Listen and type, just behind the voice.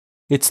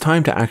it's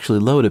time to actually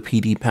load a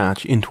PD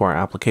patch into our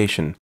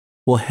application.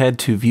 We'll head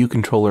to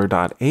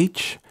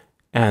viewcontroller.h,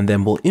 and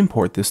then we'll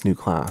import this new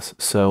class.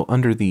 So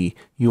under the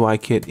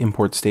UIKit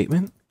import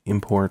statement,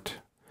 import,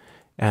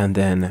 and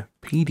then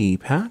PD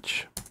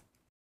patch.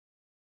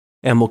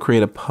 And we'll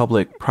create a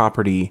public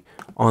property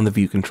on the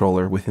view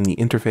controller within the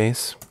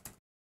interface.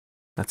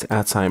 That's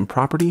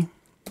 @property,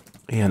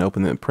 and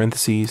open the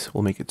parentheses.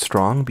 We'll make it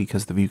strong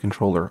because the view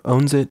controller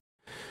owns it,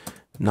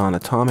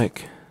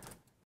 non-atomic,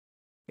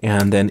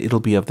 and then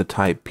it'll be of the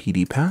type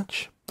PD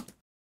patch,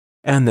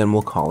 and then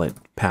we'll call it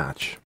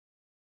patch.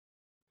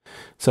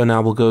 So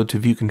now we'll go to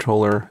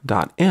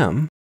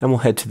viewcontroller.m, and we'll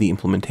head to the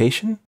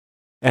implementation,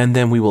 and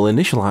then we will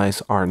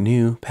initialize our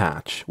new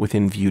patch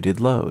within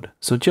view.didLoad.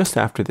 So just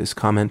after this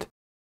comment,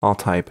 I'll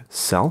type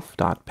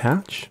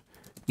self.patch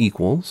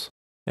equals,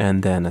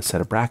 and then a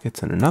set of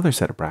brackets and another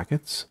set of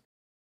brackets,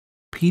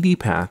 PD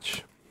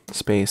patch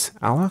space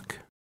alloc,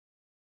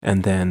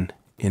 and then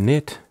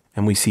init,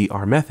 and we see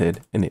our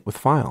method init with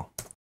file.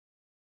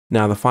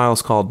 Now the file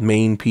is called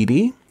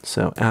main.pd,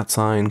 so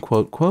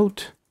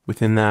 @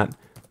 within that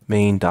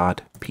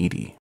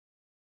main.pd.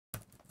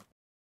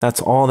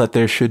 That's all that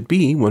there should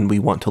be when we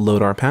want to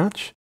load our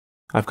patch.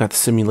 I've got the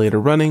simulator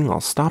running,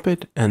 I'll stop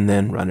it and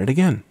then run it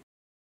again.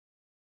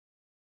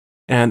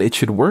 And it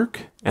should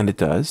work, and it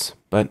does,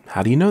 but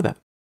how do you know that?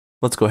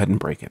 Let's go ahead and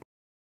break it.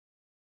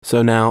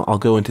 So now I'll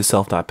go into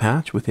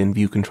self.patch within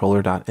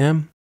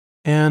viewcontroller.m,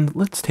 and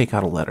let's take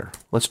out a letter.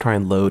 Let's try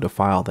and load a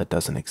file that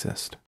doesn't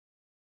exist.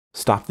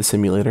 Stop the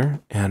simulator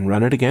and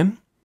run it again.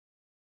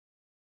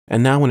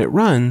 And now when it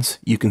runs,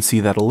 you can see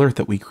that alert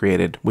that we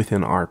created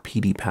within our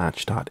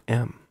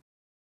pdpatch.m.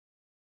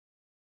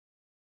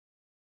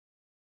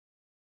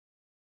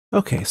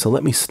 Okay, so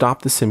let me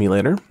stop the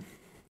simulator.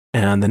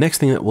 And the next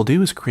thing that we'll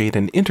do is create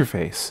an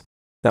interface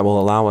that will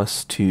allow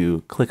us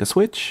to click a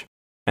switch,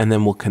 and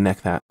then we'll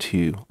connect that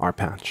to our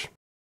patch.